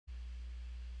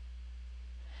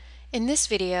In this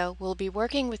video, we'll be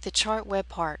working with the chart web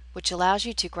part, which allows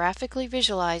you to graphically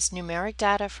visualize numeric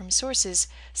data from sources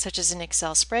such as an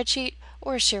Excel spreadsheet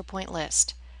or a SharePoint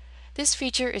list. This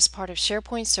feature is part of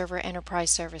SharePoint Server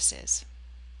Enterprise Services.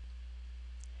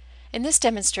 In this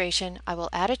demonstration, I will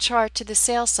add a chart to the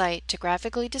sales site to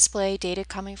graphically display data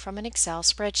coming from an Excel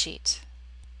spreadsheet.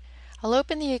 I'll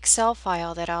open the Excel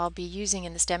file that I'll be using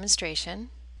in this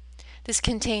demonstration. This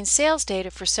contains sales data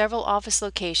for several office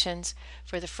locations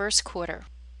for the first quarter.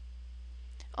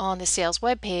 On the sales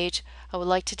web page, I would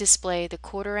like to display the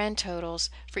quarter-end totals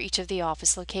for each of the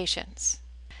office locations.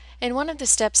 In one of the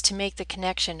steps to make the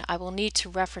connection, I will need to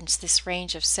reference this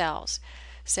range of cells.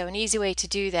 So an easy way to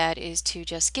do that is to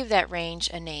just give that range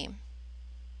a name.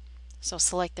 So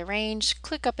select the range,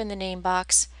 click up in the name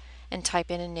box, and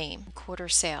type in a name, quarter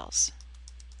sales.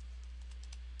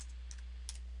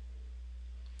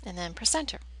 And then press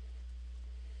enter.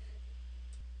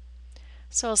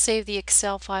 So I'll save the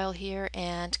Excel file here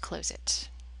and close it.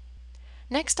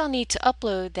 Next, I'll need to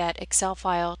upload that Excel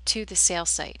file to the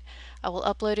sales site. I will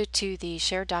upload it to the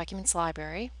Shared Documents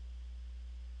library.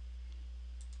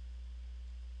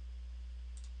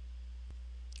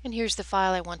 And here's the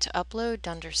file I want to upload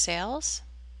under Sales.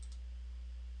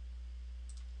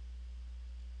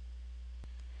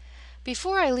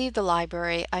 Before I leave the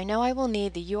library, I know I will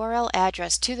need the URL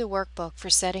address to the workbook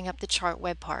for setting up the chart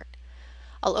web part.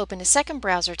 I'll open a second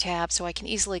browser tab so I can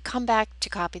easily come back to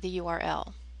copy the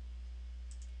URL.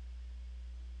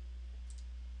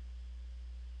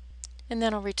 And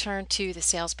then I'll return to the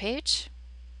sales page.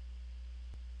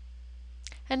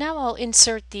 And now I'll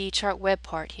insert the chart web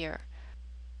part here.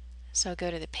 So I'll go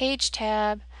to the Page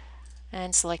tab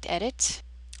and select Edit.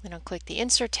 Then I'll click the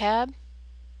Insert tab.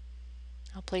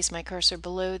 I'll place my cursor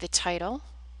below the title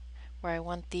where I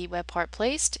want the web part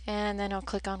placed, and then I'll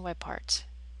click on Web Part.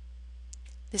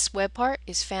 This web part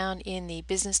is found in the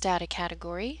Business Data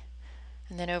category,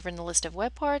 and then over in the list of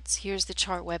web parts, here's the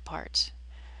chart web part.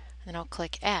 And then I'll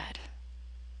click Add.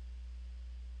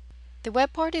 The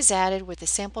web part is added with the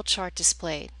sample chart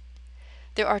displayed.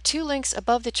 There are two links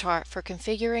above the chart for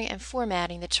configuring and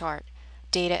formatting the chart,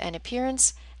 Data and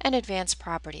Appearance and Advanced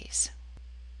Properties.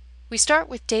 We start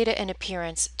with Data and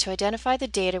Appearance to identify the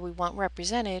data we want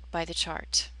represented by the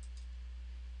chart.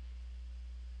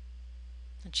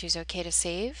 I'll choose OK to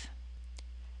save,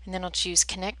 and then I'll choose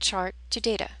Connect Chart to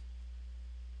Data.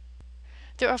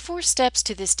 There are 4 steps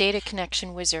to this data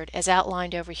connection wizard as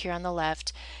outlined over here on the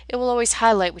left. It will always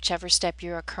highlight whichever step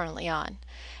you are currently on.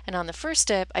 And on the first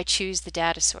step, I choose the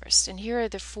data source. And here are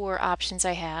the 4 options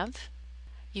I have.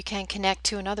 You can connect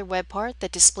to another web part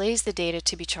that displays the data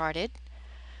to be charted,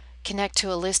 connect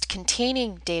to a list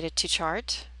containing data to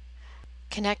chart,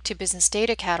 connect to Business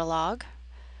Data Catalog,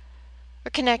 or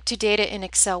connect to data in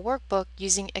Excel Workbook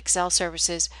using Excel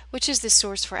Services, which is the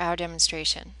source for our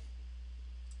demonstration.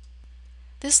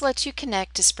 This lets you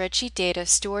connect to spreadsheet data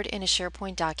stored in a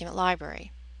SharePoint document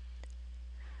library.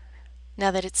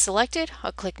 Now that it's selected,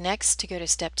 I'll click Next to go to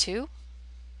Step 2.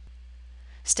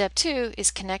 Step 2 is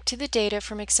connect to the data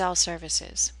from Excel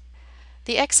Services.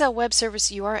 The Excel Web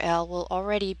Service URL will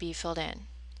already be filled in.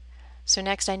 So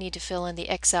next I need to fill in the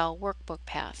Excel Workbook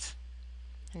path.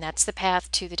 And that's the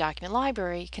path to the document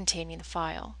library containing the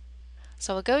file.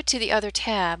 So I'll go to the other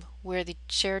tab where the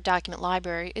Shared Document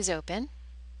Library is open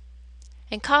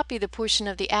and copy the portion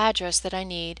of the address that I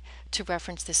need to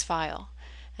reference this file.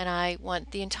 And I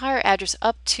want the entire address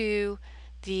up to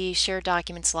the Shared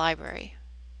Documents library.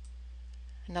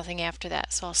 Nothing after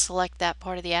that. So I'll select that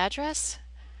part of the address,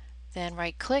 then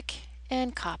right click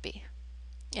and copy.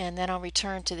 And then I'll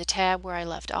return to the tab where I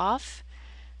left off,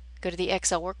 go to the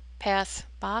Excel Workpath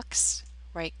box,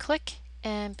 right click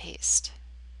and paste.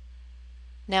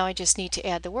 Now I just need to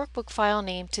add the workbook file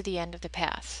name to the end of the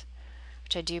path,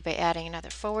 which I do by adding another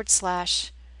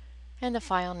 / and the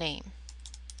file name.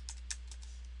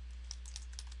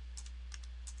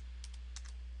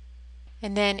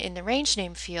 And then in the range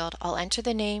name field, I'll enter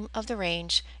the name of the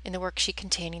range in the worksheet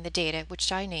containing the data,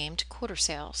 which I named quarter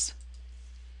sales.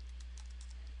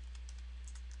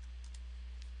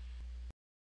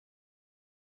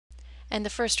 And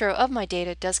the first row of my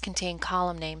data does contain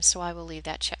column names, so I will leave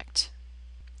that checked.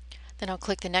 Then I'll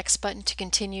click the Next button to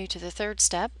continue to the third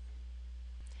step.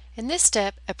 In this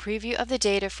step, a preview of the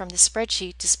data from the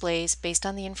spreadsheet displays based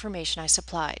on the information I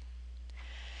supplied.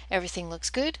 Everything looks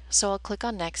good, so I'll click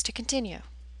on Next to continue.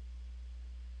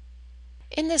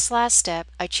 In this last step,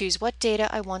 I choose what data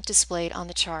I want displayed on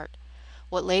the chart,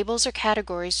 what labels or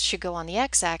categories should go on the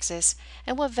x-axis,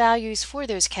 and what values for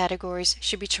those categories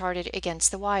should be charted against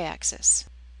the y-axis.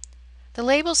 The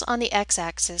labels on the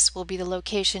x-axis will be the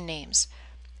location names.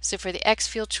 So for the X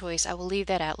field choice, I will leave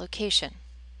that at location.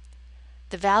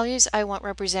 The values I want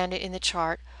represented in the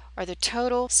chart are the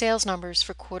total sales numbers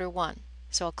for quarter one.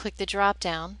 So I'll click the drop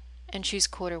down and choose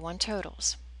quarter one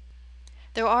totals.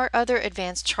 There are other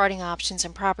advanced charting options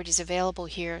and properties available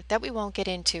here that we won't get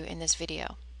into in this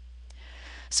video.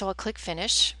 So I'll click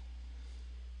Finish,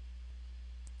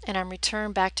 and I'm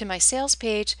returned back to my sales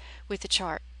page with the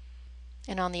chart.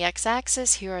 And on the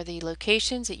x-axis, here are the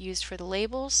locations it used for the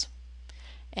labels,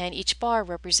 and each bar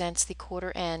represents the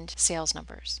quarter end sales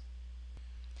numbers.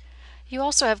 You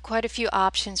also have quite a few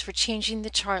options for changing the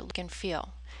chart look and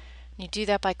feel. You do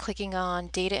that by clicking on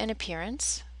Data and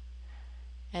Appearance,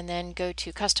 and then go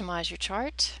to Customize your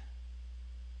chart.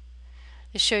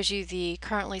 This shows you the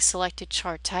currently selected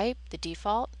chart type, the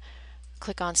default.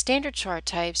 Click on Standard Chart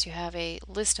Types. You have a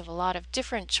list of a lot of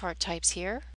different chart types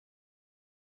here.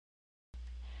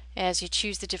 As you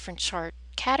choose the different chart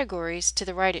categories, to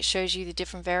the right it shows you the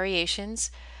different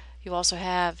variations. You also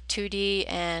have 2D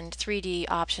and 3D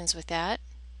options with that.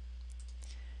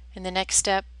 In the next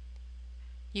step,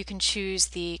 you can choose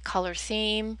the color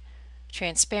theme,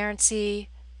 transparency,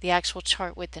 the actual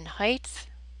chart width and height.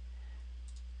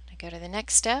 I go to the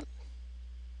next step.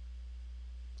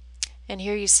 And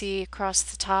here you see across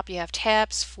the top you have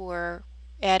tabs for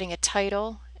adding a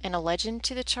title and a legend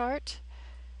to the chart.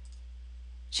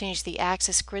 Change the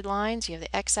axis grid lines. You have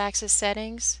the x-axis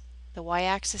settings, the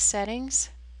y-axis settings,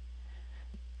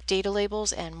 data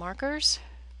labels and markers.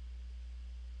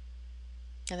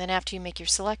 And then after you make your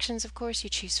selections, of course, you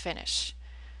choose Finish.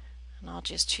 And I'll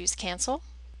just choose Cancel.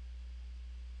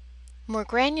 More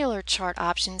granular chart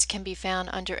options can be found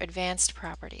under Advanced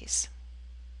Properties.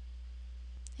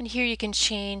 And here you can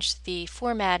change the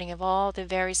formatting of all the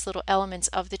various little elements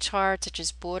of the chart, such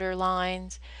as border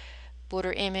lines,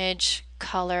 border image,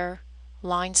 color,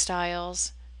 line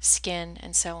styles, skin,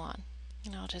 and so on.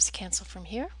 And I'll just cancel from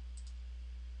here.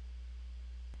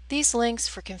 These links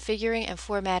for configuring and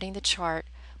formatting the chart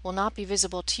will not be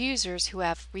visible to users who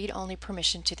have read-only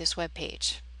permission to this web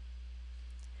page.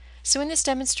 So in this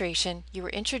demonstration, you were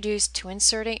introduced to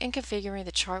inserting and configuring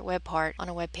the chart web part on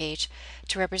a web page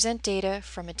to represent data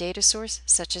from a data source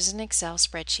such as an Excel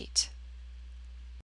spreadsheet.